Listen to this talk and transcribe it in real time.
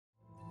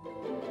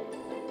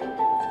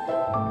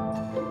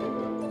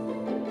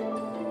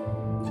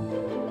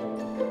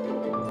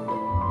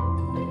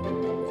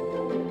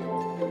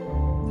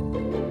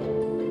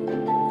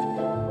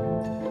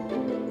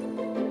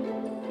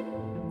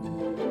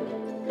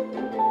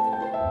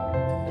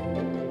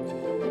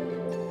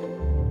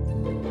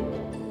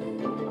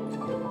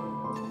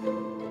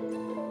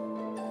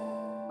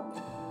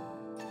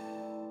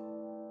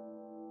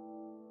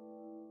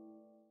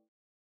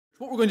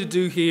we're going to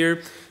do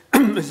here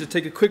is to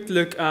take a quick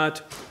look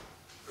at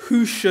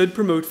who should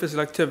promote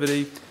physical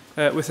activity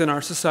within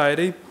our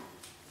society,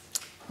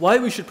 why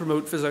we should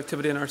promote physical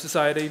activity in our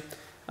society,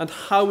 and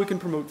how we can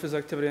promote physical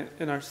activity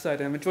in our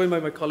society. I'm joined by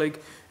my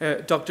colleague,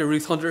 Dr.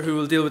 Ruth Hunter, who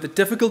will deal with the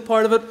difficult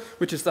part of it,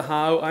 which is the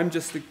how. I'm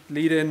just the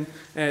lead-in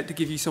to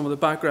give you some of the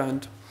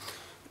background.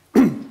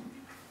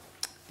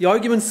 The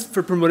arguments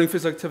for promoting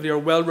physical activity are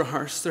well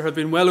rehearsed. There have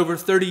been well over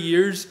 30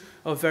 years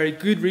of very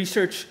good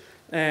research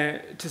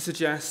to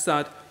suggest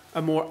that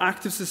a more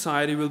active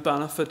society will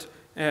benefit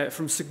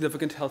from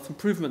significant health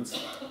improvements.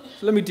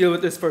 So let me deal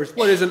with this first.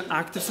 What is an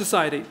active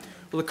society?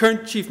 Well, the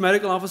current Chief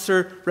Medical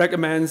Officer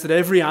recommends that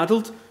every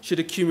adult should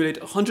accumulate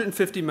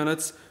 150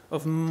 minutes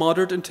of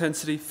moderate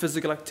intensity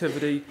physical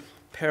activity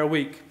per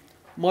week.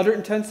 Moderate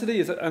intensity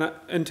is an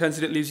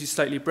intensity that leaves you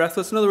slightly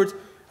breathless. In other words,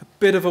 a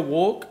bit of a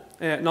walk,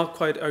 not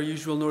quite our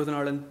usual Northern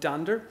Ireland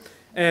dander,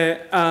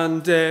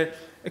 and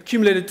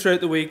accumulated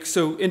throughout the week,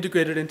 so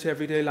integrated into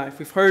everyday life.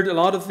 We've heard a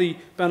lot of the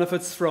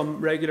benefits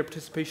from regular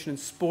participation in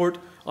sport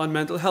on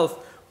mental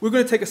health. We're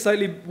going to take a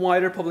slightly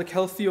wider public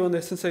health view on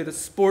this and say that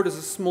sport is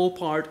a small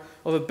part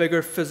of a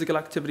bigger physical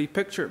activity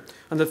picture,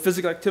 and that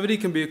physical activity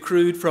can be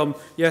accrued from,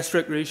 yes,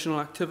 recreational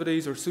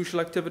activities or social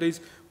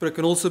activities, but it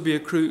can also be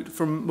accrued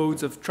from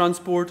modes of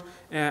transport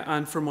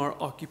and from our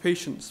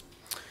occupations.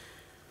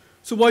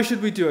 So why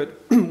should we do it?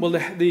 Well,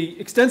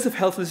 the extensive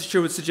health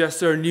literature would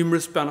suggest there are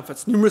numerous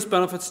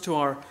benefits to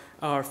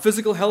our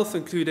physical health,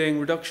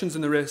 including reductions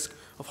in the risk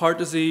of heart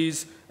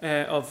disease,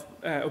 of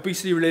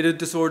obesity-related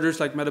disorders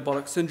like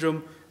metabolic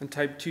syndrome and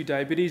type 2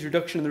 diabetes,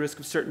 reduction in the risk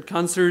of certain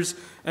cancers,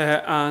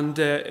 and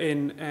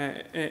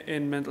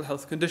in mental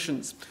health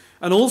conditions.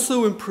 And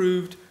also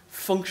improved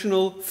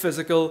functional,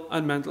 physical,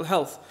 and mental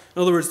health.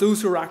 In other words,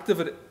 those who are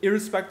active,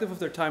 irrespective of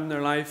their time in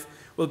their life,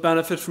 will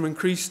benefit from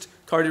increased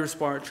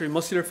cardiorespiratory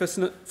muscular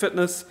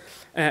fitness,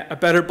 a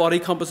better body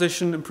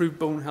composition, improved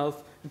bone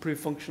health, improved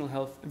functional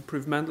health,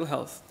 improved mental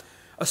health.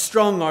 A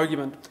strong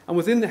argument. And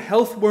within the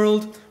health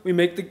world, we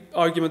make the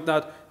argument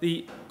that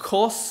the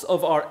costs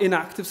of our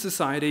inactive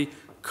society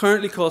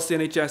currently cost the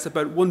NHS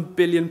about £1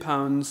 billion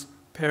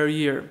per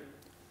year.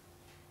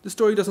 The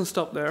story doesn't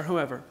stop there,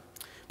 however,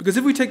 because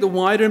if we take the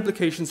wider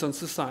implications on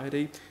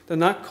society, then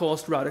that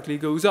cost radically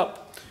goes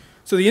up.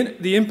 So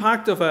the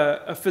impact of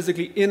a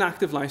physically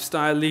inactive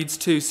lifestyle leads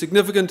to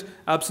significant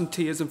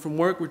absenteeism from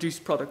work,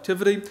 reduced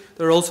productivity.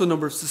 There are also a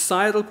number of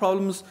societal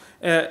problems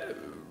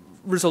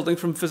resulting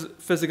from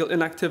physical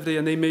inactivity,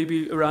 and they may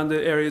be around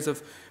the areas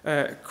of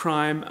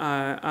crime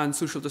and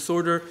social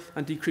disorder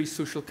and decreased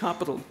social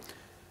capital.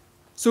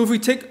 So if we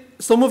take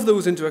some of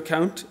those into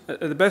account,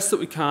 the best that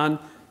we can,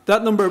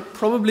 that number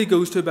probably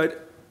goes to about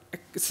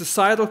a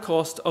societal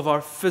cost of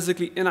our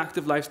physically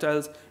inactive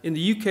lifestyles in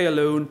the UK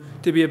alone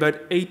to be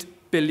about £8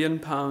 billion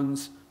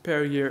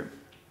per year.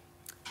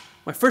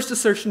 My first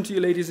assertion to you,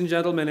 ladies and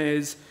gentlemen,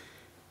 is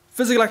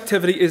physical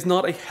activity is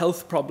not a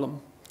health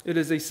problem. It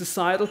is a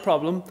societal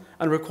problem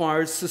and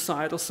requires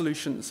societal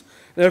solutions.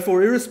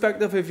 Therefore,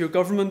 irrespective of your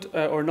government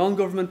or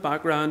non-government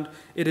background,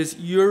 it is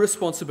your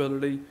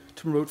responsibility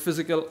to promote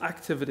physical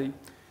activity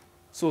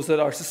so that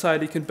our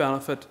society can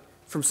benefit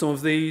from some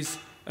of these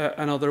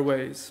and other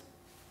ways.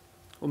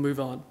 We'll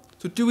move on.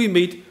 So do we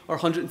meet our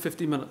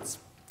 150 minutes?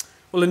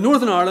 Well, in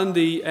Northern Ireland,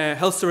 the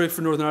Health Survey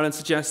for Northern Ireland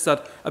suggests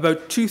that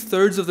about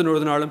 2/3 of the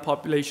Northern Ireland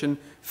population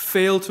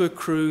fail to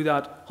accrue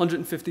that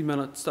 150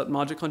 minutes, that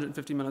magic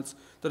 150 minutes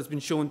that has been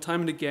shown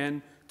time and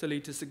again to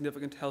lead to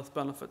significant health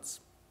benefits.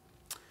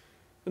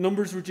 The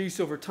numbers reduce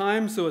over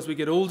time, so as we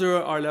get older,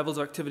 our levels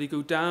of activity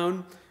go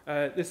down.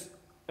 This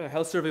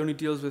health survey only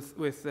deals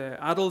with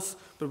adults,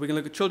 but we can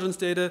look at children's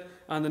data,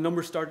 and the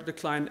numbers start to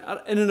decline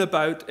in and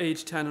about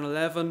age 10 and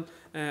 11,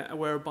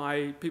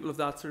 whereby people of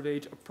that sort of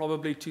age are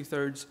probably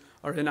 2/3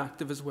 are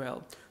inactive as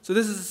well. So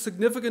this is a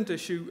significant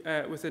issue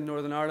within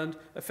Northern Ireland,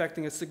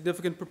 affecting a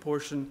significant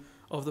proportion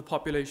of the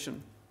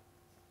population.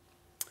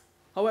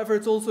 However,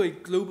 it's also a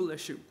global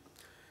issue.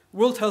 The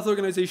World Health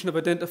Organization have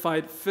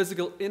identified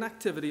physical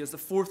inactivity as the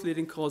 4th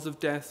leading cause of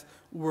death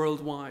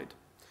worldwide.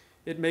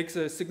 It makes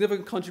a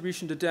significant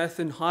contribution to death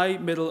in high,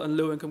 middle, and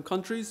low-income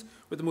countries,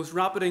 with the most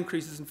rapid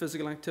increases in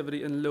physical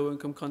activity in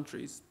low-income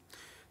countries.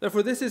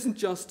 Therefore, this isn't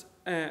just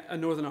a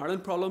Northern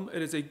Ireland problem.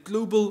 It is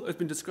it's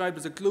been described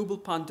as a global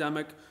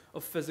pandemic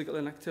of physical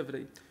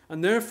inactivity.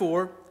 And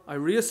therefore, I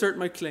reassert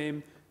my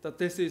claim that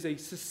this is a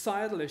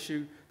societal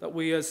issue that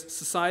we as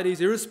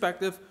societies,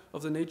 irrespective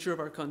of the nature of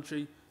our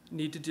country,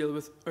 need to deal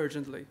with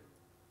urgently.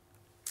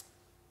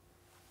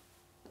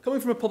 Coming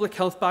from a public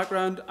health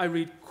background, I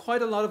read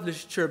quite a lot of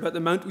literature about the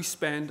amount we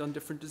spend on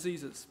different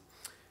diseases.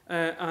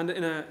 And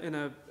in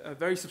a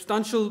very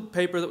substantial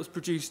paper that was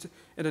produced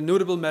in a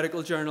notable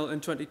medical journal in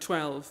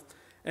 2012,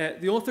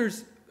 the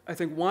authors, I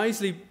think,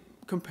 wisely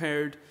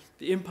compared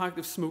the impact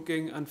of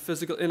smoking and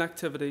physical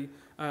inactivity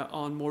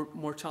on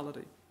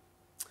mortality.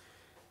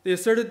 They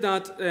asserted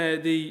that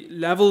the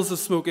levels of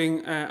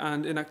smoking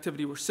and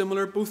inactivity were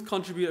similar. Both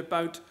contribute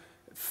about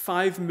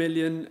 5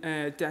 million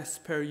deaths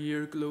per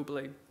year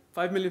globally.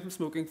 5 million from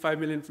smoking, 5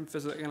 million from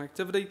physical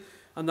inactivity.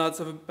 and that's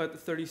of about the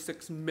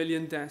 36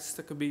 million deaths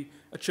that can be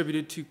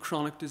attributed to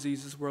chronic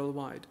diseases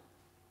worldwide.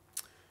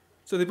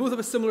 So they both have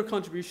a similar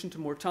contribution to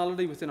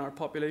mortality within our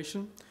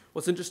population.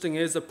 What's interesting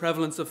is the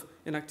prevalence of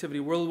inactivity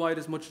worldwide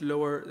is much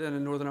lower than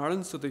in Northern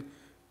Ireland, so the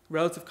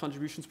relative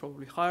contribution is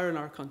probably higher in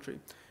our country.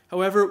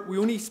 However, we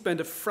only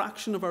spend a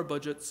fraction of our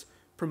budgets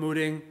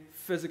promoting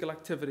physical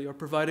activity or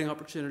providing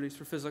opportunities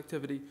for physical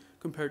activity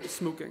compared to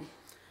smoking.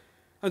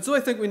 And so I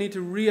think we need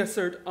to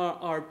reassert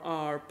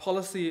our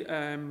policy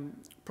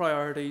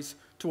priorities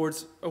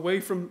towards away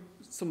from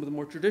some of the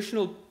more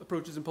traditional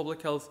approaches in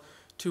public health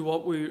to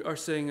what we are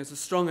seeing as a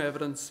strong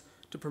evidence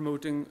to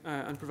promoting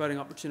and providing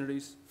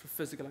opportunities for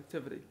physical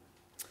activity.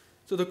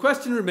 So the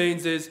question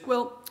remains is,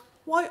 well,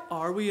 why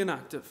are we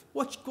inactive?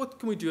 What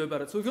can we do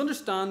about it? So if we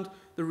understand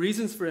the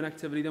reasons for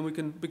inactivity, then we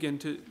can begin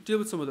to deal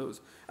with some of those.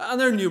 And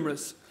they're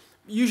numerous.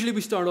 Usually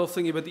we start off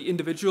thinking about the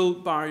individual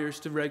barriers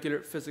to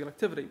regular physical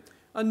activity.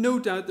 And no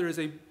doubt there is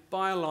a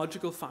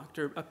biological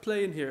factor at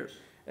play in here.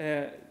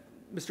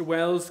 Mr.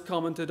 Wells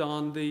commented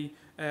on the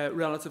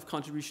relative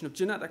contribution of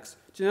genetics.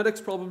 Genetics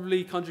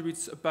probably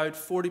contributes about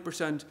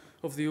 40%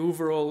 of the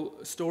overall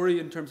story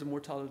in terms of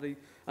mortality,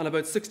 and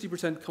about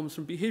 60% comes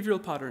from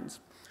behavioural patterns.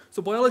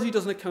 So biology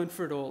doesn't account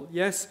for it all.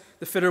 Yes,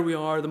 the fitter we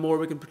are, the more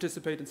we can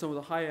participate in some of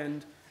the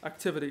high-end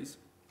activities.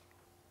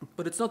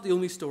 But it's not the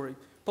only story.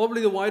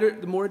 Probably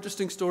the more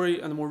interesting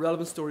story and the more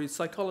relevant story is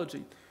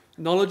psychology.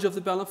 Knowledge of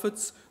the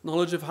benefits,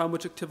 knowledge of how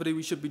much activity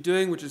we should be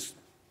doing, which is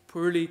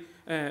poorly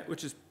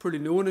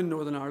known in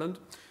Northern Ireland.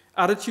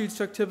 Attitudes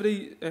to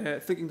activity,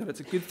 thinking that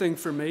it's a good thing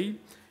for me.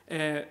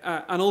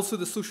 And also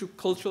the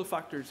social-cultural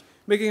factors,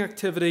 making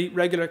activity,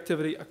 regular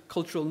activity, a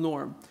cultural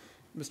norm.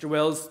 Mr.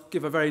 Wells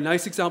gave a very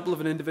nice example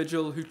of an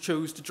individual who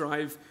chose to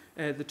drive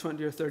the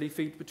 20 or 30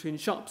 feet between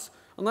shops.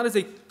 And that is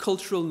a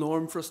cultural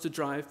norm for us to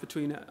drive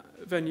between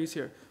venues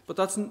here. But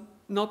that's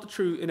not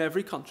true in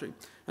every country.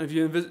 And if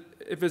you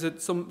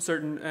visit some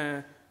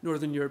certain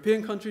Northern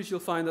European countries,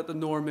 you'll find that the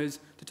norm is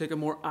to take a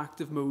more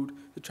active mode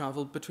to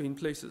travel between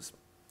places.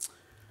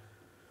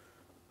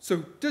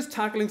 So does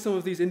tackling some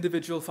of these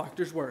individual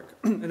factors work?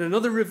 In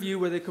another review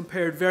where they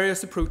compared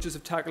various approaches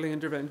of tackling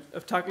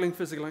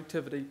physical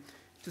activity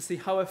to see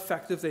how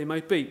effective they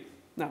might be.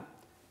 Now,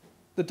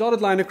 the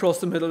dotted line across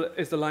the middle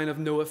is the line of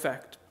no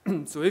effect.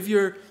 So if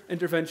your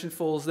intervention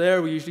falls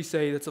there, we usually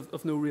say that's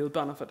of no real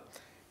benefit.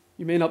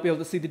 You may not be able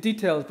to see the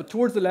details, but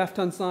towards the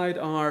left-hand side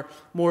are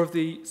more of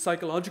the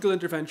psychological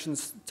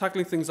interventions,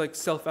 tackling things like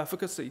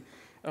self-efficacy,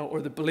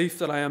 or the belief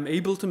that I am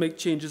able to make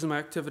changes in my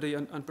activity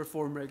and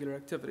perform regular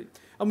activity.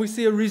 And we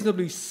see a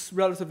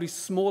relatively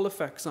small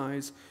effect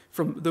size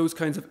from those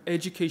kinds of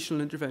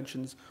educational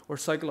interventions or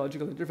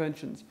psychological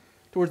interventions.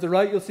 Towards the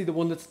right, you'll see the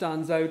one that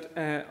stands out,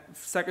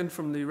 second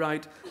from the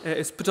right,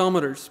 is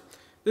pedometers.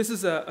 This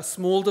is a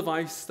small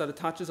device that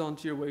attaches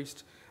onto your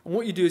waist. And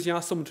what you do is you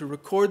ask someone to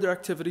record their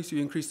activity so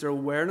you increase their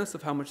awareness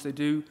of how much they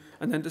do,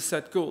 and then to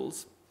set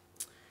goals.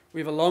 We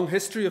have a long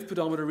history of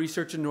pedometer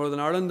research in Northern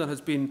Ireland that has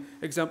been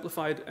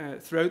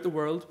exemplified throughout the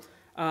world.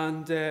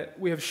 And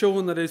we have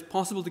shown that it is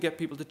possible to get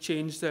people to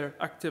change their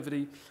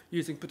activity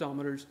using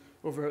pedometers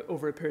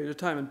over a period of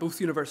time. And both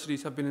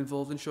universities have been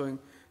involved in showing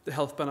the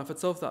health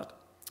benefits of that.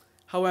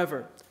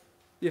 However,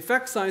 the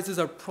effect sizes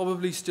are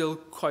probably still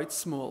quite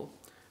small.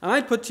 And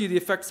I'd put to you the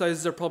effect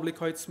sizes are probably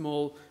quite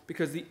small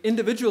because the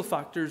individual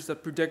factors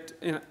that predict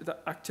the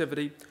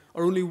activity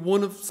are only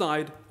one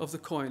side of the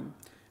coin.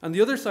 And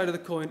the other side of the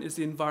coin is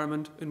the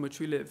environment in which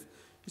we live.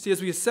 You see,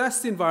 as we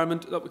assess the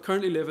environment that we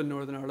currently live in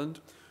Northern Ireland,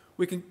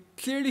 we can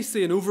clearly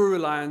see an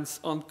over-reliance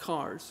on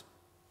cars.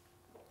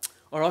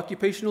 Our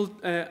occupational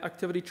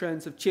activity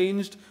trends have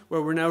changed,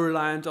 where we're now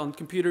reliant on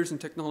computers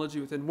and technology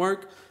within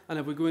work. And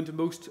if we go into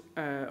most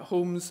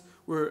homes,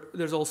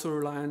 there's also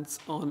reliance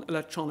on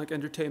electronic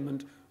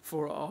entertainment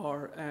for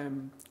our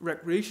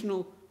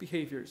recreational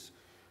behaviours.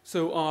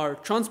 So our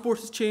transport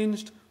has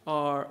changed,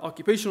 our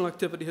occupational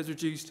activity has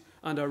reduced,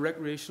 and our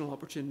recreational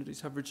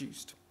opportunities have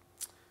reduced.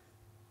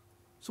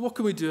 So what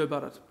can we do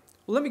about it?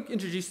 Well, let me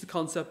introduce the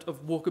concept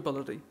of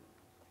walkability.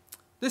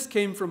 This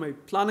came from a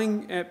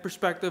planning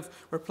perspective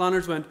where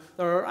planners went,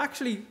 there are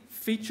actually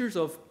features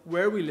of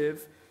where we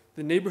live,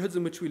 the neighbourhoods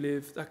in which we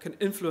live, that can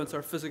influence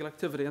our physical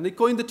activity. And they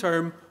coined the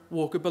term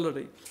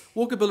walkability.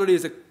 Walkability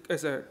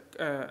is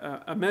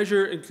a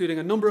measure including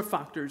a number of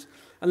factors.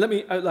 And let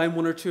me outline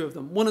one or two of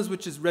them. One is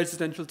which is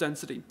residential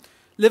density.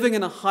 Living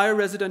in a higher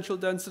residential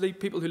density,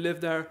 people who live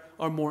there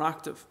are more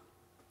active.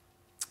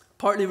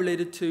 Partly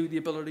related to the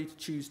ability to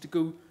choose to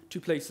go to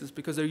places,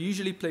 because they're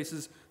usually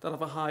places that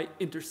have a high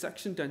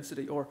intersection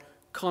density or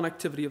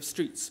connectivity of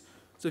streets.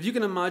 So if you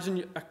can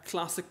imagine a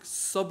classic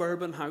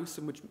suburban house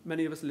in which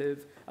many of us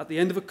live at the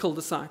end of a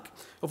cul-de-sac,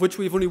 of which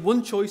we have only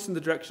one choice in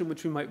the direction in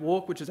which we might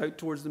walk, which is out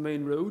towards the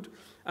main road,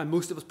 and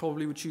most of us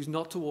probably would choose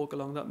not to walk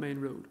along that main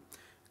road.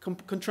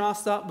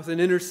 Contrast that with an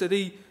inner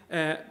city,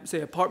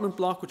 say apartment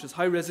block, which is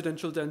high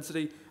residential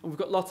density, and we've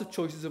got lots of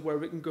choices of where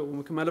we can go. When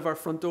we come out of our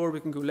front door, we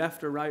can go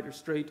left or right or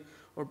straight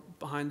or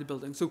behind the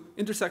building. So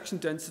intersection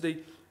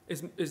density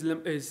is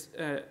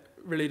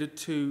related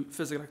to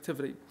physical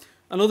activity.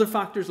 And other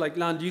factors like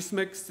land use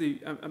mix, the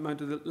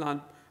amount of the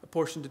land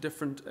apportioned to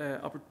different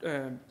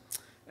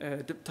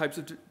types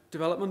of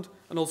development,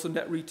 and also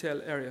net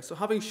retail area. So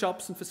having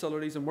shops and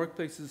facilities and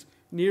workplaces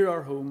near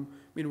our home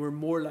mean we're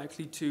more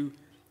likely to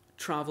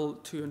travel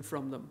to and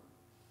from them.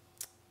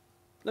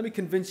 Let me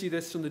convince you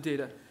this from the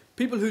data.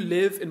 People who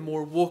live in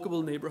more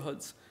walkable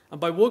neighbourhoods, and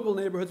by walkable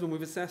neighbourhoods, when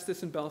we've assessed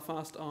this in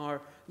Belfast,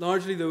 are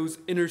largely those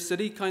inner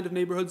city kind of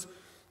neighbourhoods,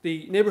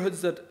 the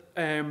neighbourhoods that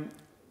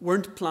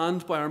weren't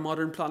planned by our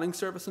modern planning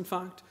service, in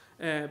fact,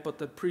 but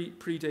that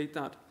predate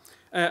that.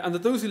 And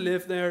that those who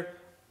live there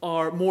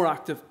are more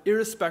active,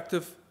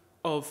 irrespective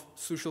of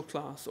social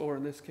class, or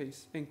in this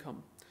case,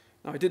 income.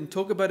 Now, I didn't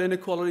talk about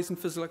inequalities in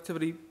physical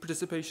activity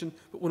participation,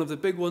 but one of the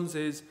big ones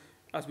is,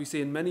 as we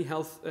see in many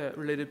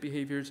health-related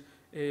behaviours,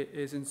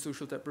 is in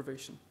social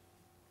deprivation.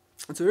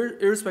 And so,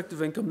 irrespective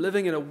of income,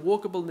 living in a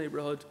walkable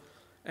neighbourhood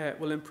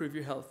will improve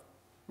your health.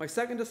 My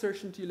second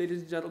assertion to you, ladies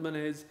and gentlemen,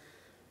 is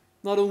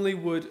not only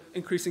would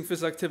increasing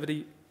physical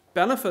activity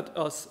benefit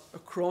us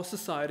across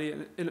society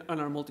and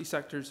our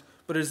multi-sectors,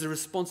 but it is the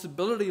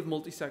responsibility of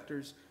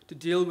multi-sectors to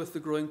deal with the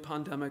growing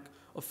pandemic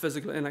of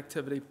physical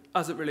inactivity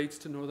as it relates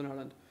to Northern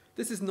Ireland.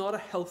 This is not a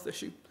health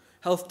issue.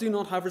 Health do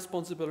not have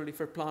responsibility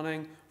for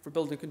planning, for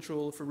building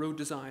control, for road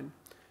design.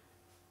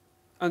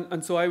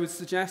 And so I would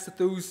suggest that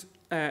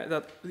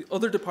that the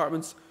other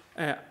departments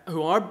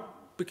who are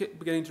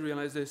beginning to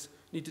realise this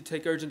need to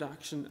take urgent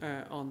action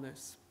on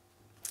this.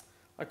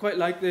 I quite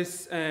like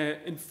this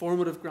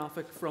informative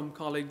graphic from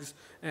colleagues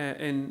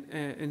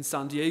in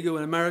San Diego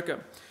in America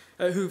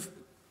who've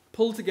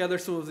pulled together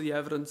some of the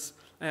evidence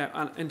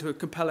into a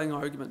compelling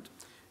argument.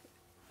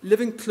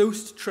 Living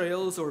close to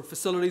trails or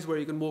facilities where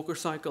you can walk or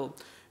cycle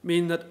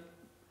mean that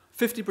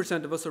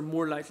 50% of us are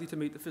more likely to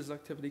meet the physical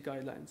activity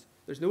guidelines.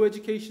 There's no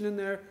education in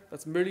there,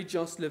 that's merely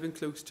just living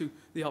close to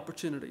the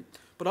opportunity.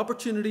 But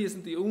opportunity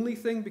isn't the only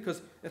thing,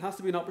 because it has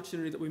to be an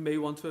opportunity that we may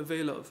want to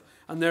avail of.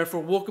 And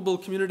therefore,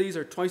 walkable communities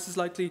are twice as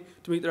likely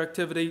to meet their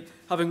activity.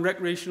 Having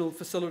recreational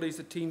facilities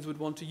that teens would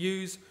want to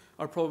use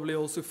are probably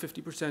also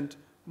 50%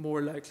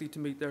 more likely to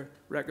meet their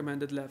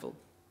recommended level.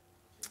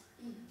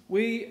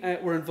 We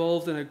were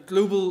involved in a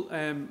global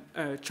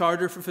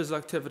charter for physical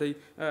activity,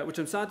 which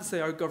I'm sad to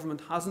say our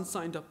government hasn't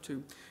signed up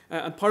to.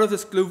 And part of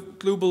this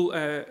global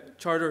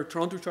charter,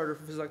 Toronto Charter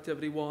for Physical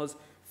Activity, was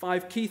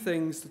 5 key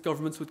things that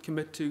governments would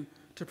commit to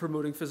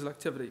promoting physical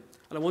activity.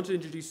 And I want to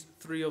introduce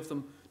 3 of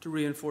them to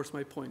reinforce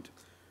my point.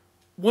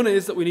 One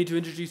is that we need to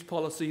introduce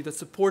policy that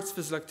supports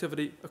physical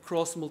activity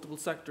across multiple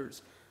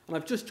sectors. And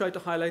I've just tried to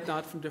highlight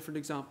that from different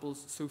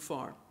examples so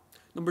far.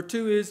 Number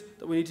 2 is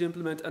that we need to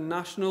implement a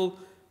national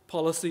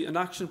policy and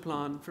action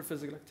plan for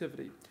physical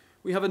activity.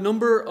 We have a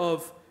number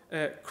of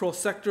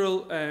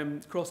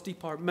cross-sectoral,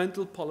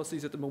 cross-departmental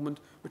policies at the moment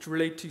which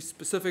relate to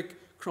specific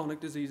chronic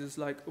diseases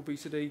like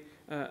obesity,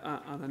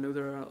 and I know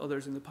there are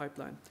others in the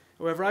pipeline.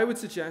 However, I would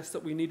suggest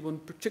that we need one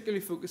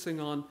particularly focusing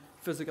on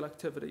physical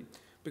activity,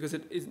 because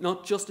it is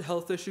not just a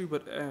health issue,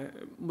 but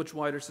much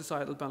wider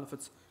societal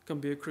benefits can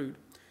be accrued.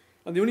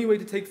 And the only way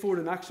to take forward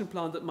an action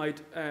plan that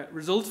might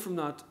result from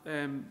that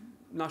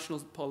national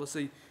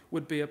policy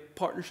would be a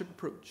partnership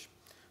approach.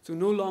 So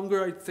no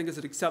longer, I think, is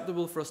it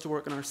acceptable for us to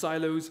work in our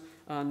silos,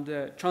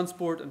 and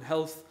transport and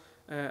health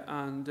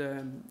and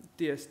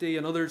DSD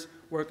and others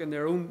work in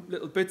their own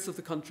little bits of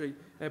the country,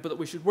 but that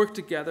we should work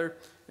together,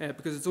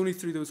 because it's only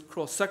through those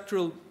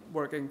cross-sectoral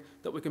working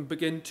that we can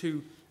begin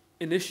to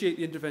initiate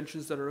the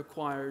interventions that are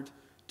required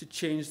to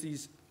change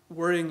these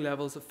worrying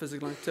levels of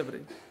physical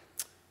activity.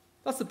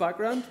 That's the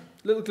background,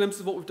 a little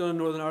glimpse of what we've done in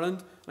Northern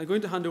Ireland. I'm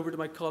going to hand over to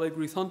my colleague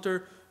Ruth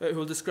Hunter, who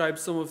will describe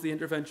some of the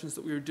interventions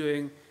that we are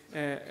doing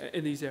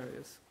in these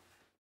areas.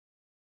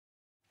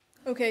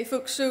 Okay,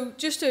 folks, so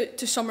just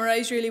to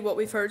summarise really what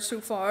we've heard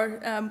so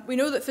far, we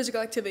know that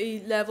physical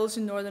activity levels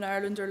in Northern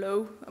Ireland are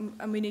low,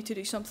 and we need to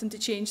do something to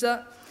change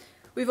that.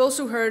 We've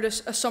also heard a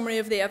summary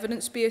of the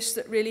evidence base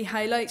that really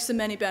highlights the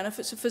many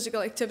benefits of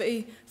physical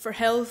activity for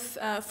health,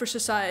 for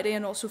society,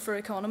 and also for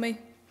economy.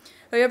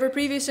 However,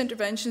 previous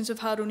interventions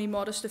have had only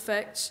modest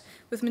effects,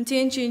 with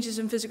maintained changes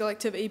in physical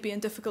activity being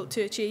difficult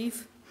to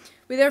achieve.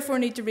 We therefore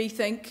need to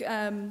rethink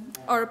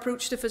our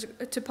approach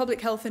to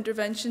public health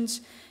interventions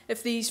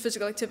if these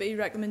physical activity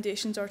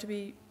recommendations are to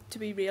be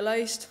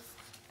realised.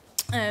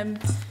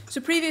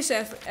 So previous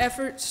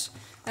efforts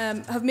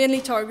have mainly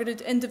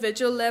targeted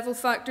individual level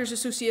factors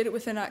associated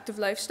with inactive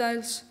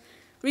lifestyles.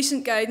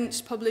 Recent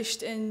guidance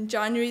published in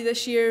January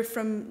this year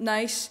from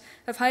NICE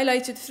have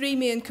highlighted 3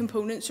 main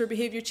components or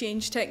behaviour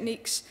change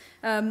techniques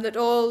that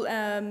all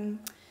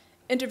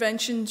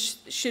interventions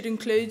should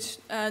include,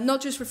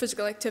 not just for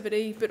physical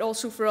activity, but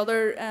also for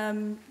other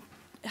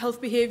health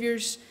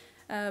behaviours.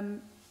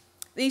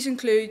 These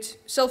include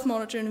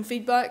self-monitoring and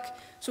feedback.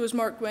 So as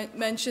Mark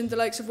mentioned, the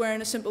likes of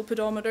wearing a simple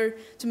pedometer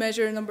to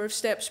measure a number of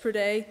steps per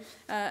day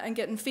and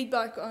getting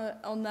feedback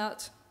on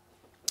that,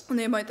 on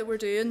the amount that we're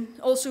doing.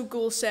 Also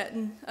goal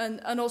setting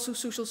and also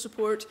social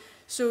support.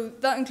 So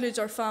that includes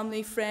our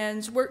family,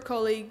 friends, work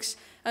colleagues,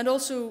 and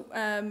also,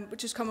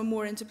 which is coming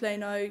more into play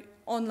now,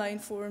 online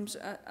forums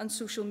and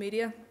social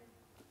media.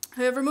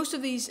 However, most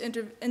of these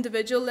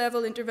individual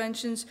level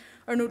interventions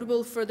are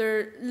notable for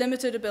their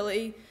limited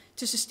ability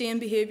to sustain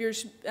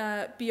behaviours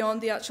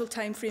beyond the actual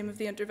time frame of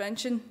the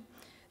intervention.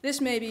 This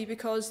may be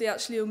because they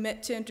actually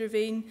omit to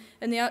intervene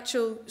in the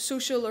actual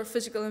social or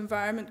physical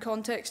environment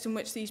context in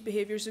which these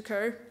behaviours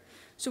occur.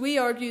 So we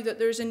argue that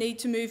there is a need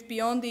to move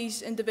beyond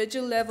these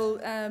individual level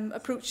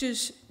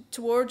approaches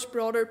towards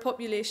broader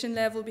population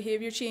level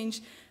behaviour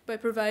change by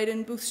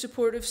providing both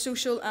supportive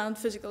social and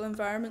physical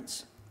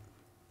environments.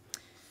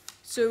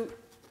 So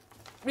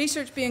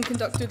research being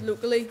conducted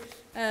locally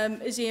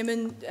is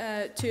aiming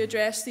to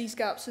address these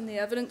gaps in the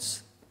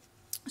evidence.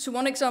 So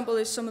one example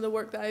is some of the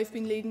work that I've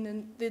been leading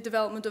in the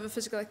development of a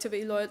physical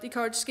activity loyalty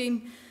card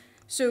scheme,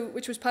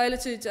 which was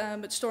piloted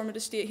at Stormont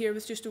Estate here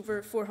with just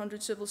over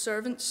 400 civil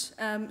servants.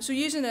 So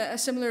using a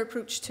similar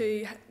approach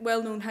to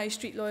well-known high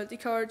street loyalty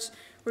cards,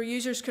 where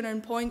users can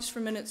earn points for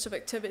minutes of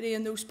activity,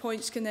 and those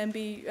points can then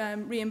be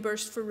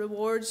reimbursed for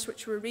rewards,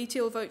 which were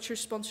retail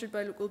vouchers sponsored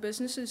by local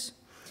businesses.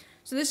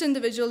 So this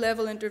individual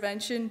level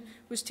intervention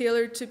was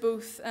tailored to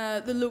both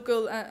the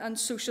local and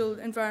social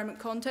environment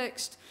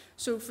context.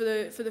 So for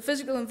the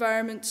physical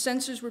environment,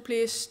 sensors were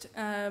placed,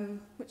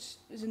 which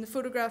is in the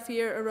photograph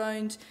here,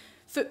 around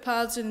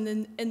footpaths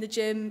and in the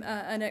gym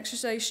and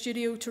exercise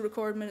studio to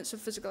record minutes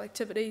of physical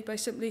activity by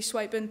simply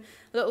swiping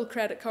a little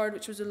credit card,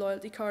 which was a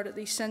loyalty card, at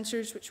these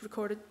sensors, which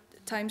recorded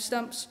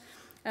timestamps.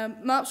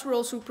 Maps were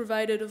also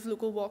provided of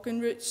local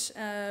walking routes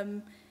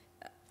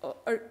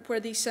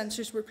where these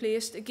sensors were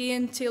placed,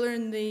 again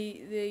tailoring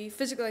the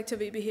physical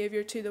activity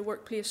behaviour to the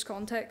workplace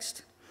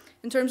context.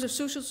 In terms of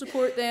social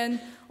support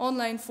then,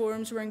 online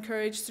forums were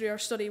encouraged through our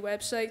study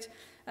website,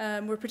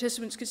 where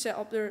participants could set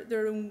up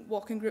their own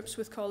walking groups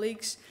with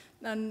colleagues.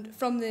 And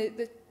from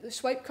the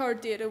swipe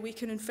card data, we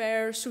can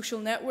infer social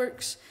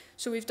networks.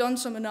 So we've done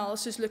some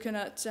analysis looking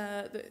at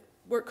the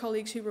work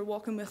colleagues who were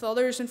walking with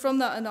others, and from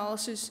that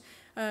analysis,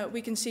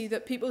 we can see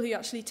that people who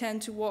actually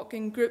tend to walk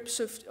in groups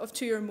of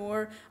 2 or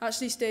more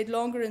actually stayed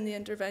longer in the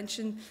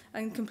intervention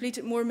and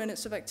completed more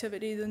minutes of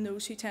activity than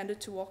those who tended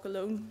to walk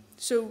alone.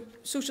 So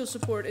social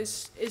support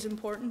is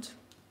important.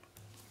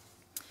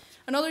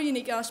 Another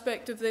unique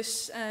aspect of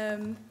this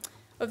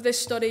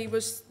study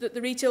was that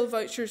the retail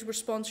vouchers were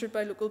sponsored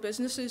by local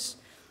businesses.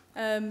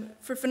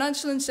 For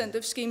financial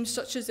incentive schemes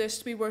such as this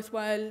to be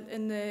worthwhile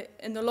in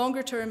the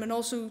longer term and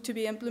also to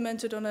be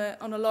implemented on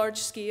a large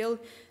scale,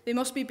 they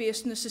must be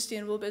based on a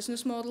sustainable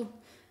business model.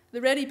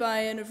 The ready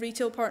buy-in of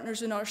retail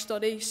partners in our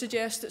study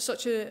suggests that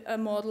such a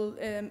model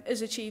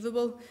is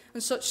achievable,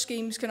 and such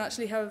schemes can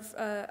actually have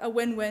a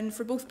win-win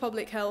for both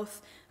public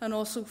health and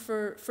also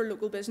for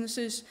local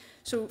businesses.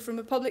 So from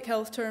a public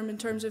health term, in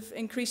terms of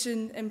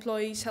increasing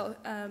employees'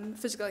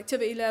 physical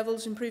activity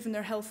levels, improving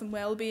their health and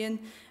well-being,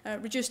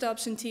 reduced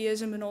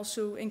absenteeism and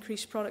also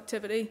increased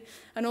productivity,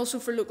 and also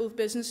for local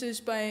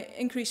businesses by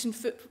increasing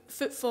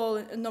footfall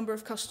and number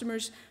of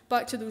customers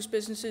back to those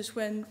businesses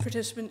when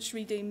participants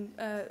redeem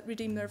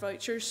their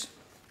vouchers.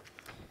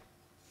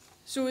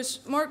 So as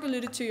Mark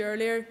alluded to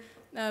earlier,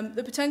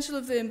 the potential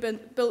of the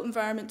built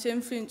environment to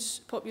influence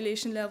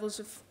population levels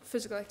of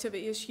physical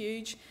activity is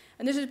huge,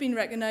 and this has been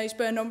recognised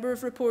by a number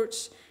of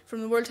reports from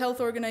the World Health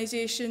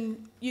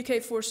Organization,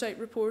 UK Foresight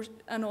Report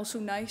and also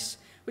NICE,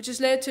 which has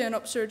led to an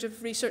upsurge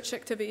of research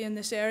activity in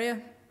this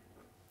area.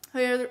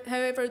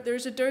 However, there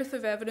is a dearth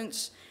of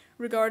evidence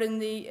regarding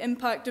the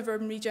impact of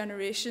urban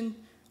regeneration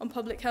on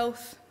public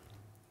health.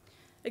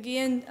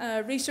 Again,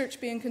 research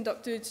being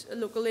conducted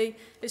locally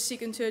is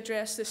seeking to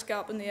address this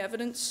gap in the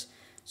evidence.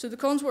 So the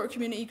Connswater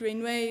Community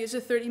Greenway is a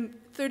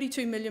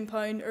 £32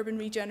 million urban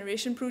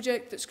regeneration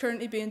project that's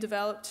currently being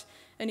developed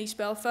in East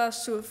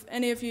Belfast. So if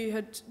any of you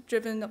had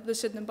driven up the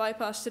Sydenham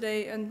bypass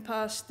today and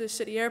past the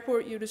city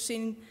airport, you would have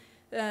seen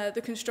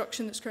the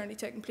construction that's currently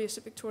taking place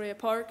at Victoria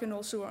Park and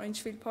also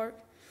Orangefield Park.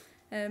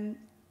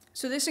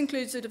 So this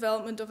includes the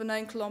development of a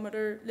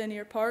 9-kilometre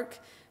linear park.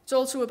 It's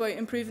also about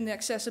improving the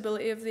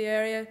accessibility of the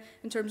area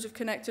in terms of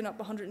connecting up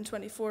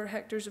 124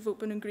 hectares of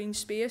open and green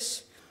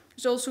space.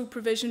 There's also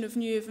provision of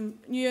new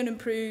and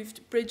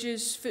improved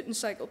bridges, foot and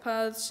cycle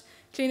paths,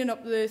 cleaning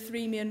up the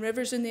 3 main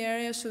rivers in the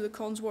area, so the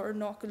Connswater,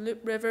 Knock and Loop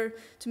River,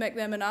 to make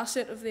them an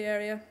asset of the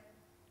area,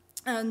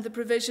 and the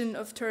provision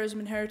of tourism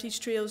and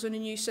heritage trails and a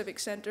new civic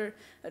centre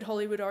at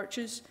Hollywood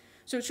Arches.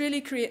 So it's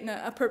really creating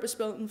a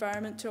purpose-built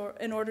environment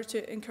in order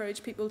to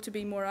encourage people to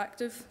be more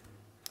active.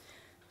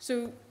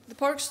 So the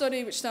PARC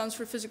study, which stands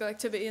for Physical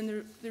Activity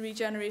and the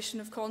Regeneration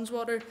of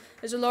Connswater,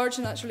 is a large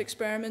natural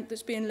experiment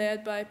that's being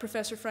led by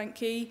Professor Frank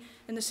Key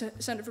in the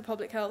Centre for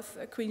Public Health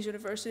at Queen's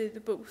University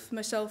that both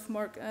myself,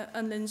 Mark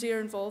and Lindsay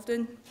are involved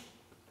in.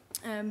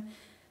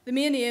 The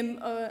main aim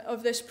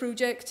of this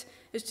project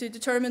is to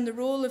determine the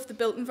role of the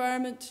built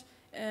environment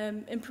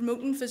in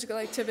promoting physical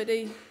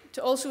activity,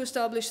 to also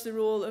establish the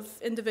role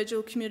of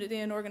individual, community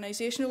and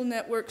organisational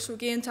networks, so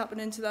again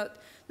tapping into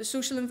the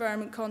social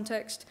environment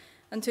context,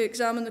 and to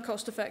examine the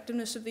cost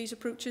effectiveness of these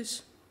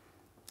approaches.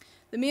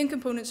 The main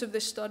components of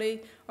this study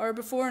are a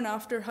before and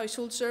after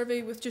household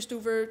survey with just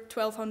over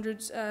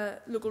 1,200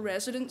 local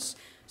residents.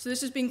 So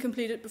this has been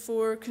completed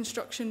before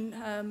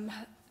construction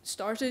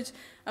started,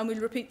 and we'll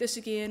repeat this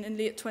again in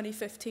late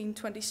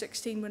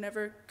 2015-2016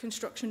 whenever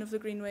construction of the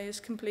Greenway is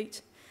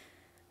complete.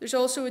 There's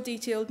also a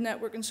detailed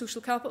network and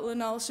social capital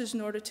analysis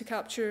in order to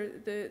capture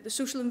the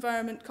social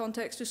environment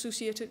context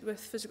associated with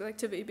physical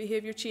activity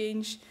behaviour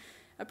change,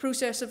 a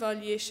process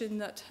evaluation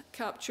that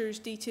captures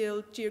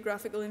detailed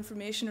geographical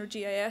information or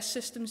GIS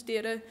systems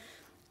data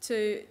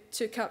to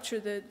capture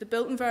the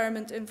built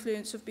environment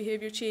influence of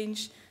behaviour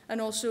change,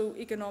 and also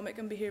economic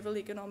and behavioural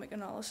economic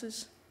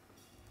analysis.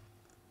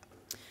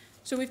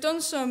 So we've done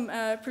some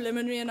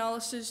preliminary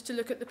analysis to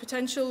look at the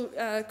potential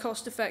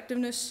cost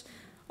effectiveness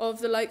of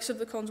the likes of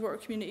the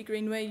Connswater Community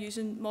Greenway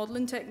using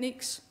modelling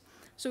techniques.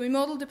 So we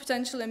modelled the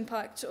potential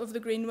impact of the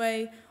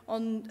Greenway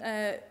on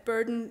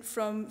burden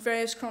from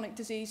various chronic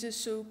diseases,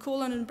 so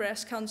colon and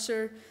breast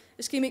cancer,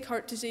 ischemic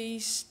heart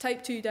disease,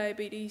 type 2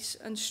 diabetes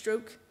and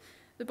stroke.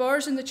 The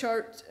bars in the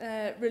chart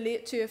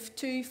relate to if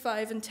 2,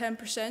 5 and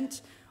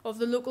 10% of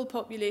the local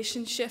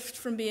population shift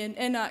from being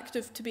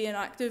inactive to being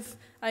active,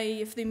 i.e.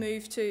 if they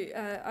move to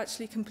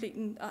actually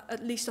completing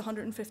at least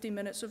 150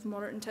 minutes of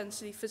moderate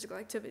intensity physical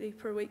activity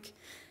per week.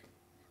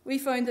 We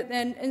found that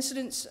then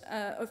incidence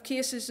of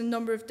cases and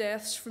number of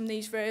deaths from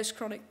these various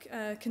chronic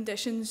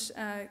conditions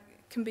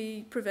can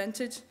be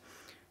prevented.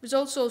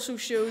 Results also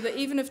show that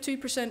even if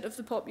 2% of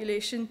the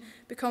population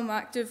become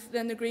active,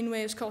 then the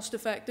Greenway is cost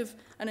effective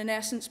and in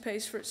essence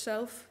pays for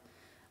itself.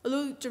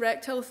 Although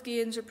direct health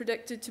gains are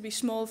predicted to be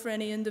small for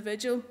any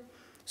individual,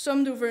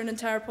 summed over an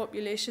entire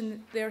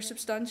population, they are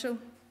substantial.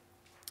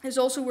 It's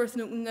also worth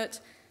noting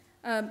that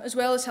as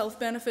well as health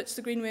benefits,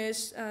 the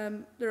Greenways,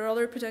 there are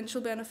other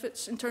potential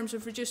benefits in terms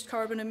of reduced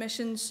carbon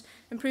emissions,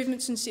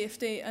 improvements in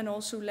safety and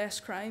also less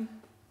crime.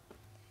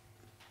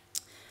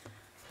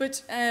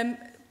 But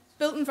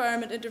built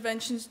environment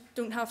interventions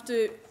don't have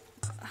to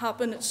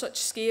happen at such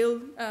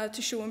scale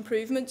to show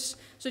improvements.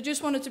 So I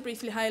just wanted to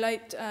briefly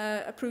highlight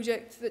a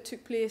project that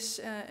took place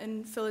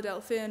in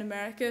Philadelphia in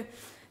America,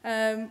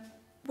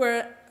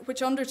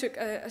 which undertook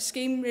a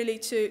scheme really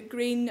to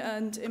green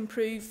and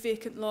improve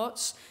vacant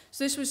lots.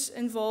 So this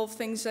involved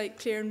things like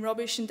clearing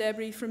rubbish and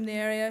debris from the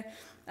area,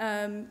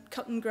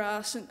 cutting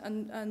grass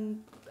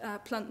and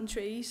planting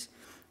trees.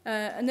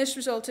 And this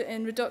resulted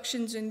in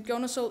reductions in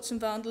gun assaults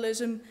and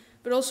vandalism,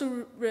 but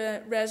also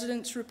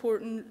residents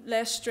reporting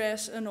less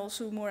stress and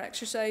also more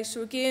exercise.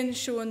 So again,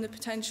 showing the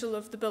potential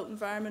of the built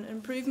environment,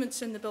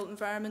 improvements in the built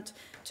environment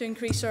to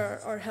increase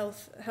our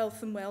health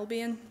and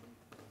well-being.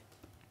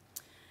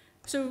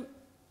 So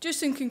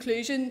just in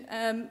conclusion,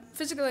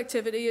 physical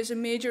activity is a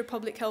major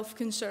public health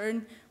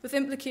concern with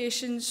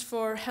implications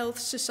for health,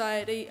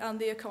 society and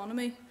the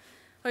economy.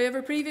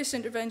 However, previous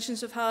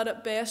interventions have had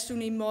at best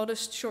only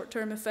modest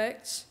short-term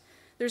effects.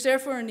 There's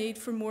therefore a need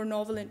for more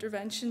novel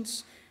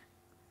interventions.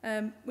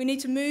 We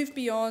need to move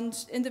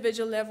beyond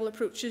individual level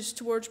approaches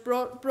towards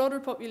broader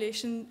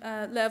population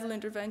level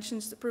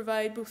interventions that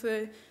provide both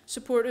a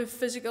supportive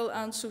physical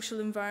and social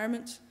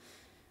environment.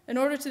 In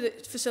order to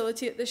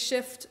facilitate this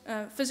shift,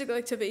 physical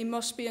activity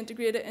must be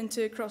integrated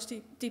into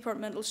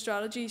cross-departmental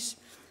strategies,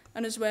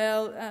 and as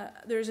well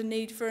there is a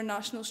need for a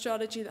national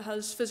strategy that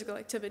has physical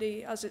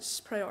activity as its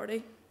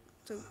priority.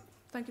 So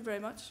thank you very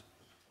much.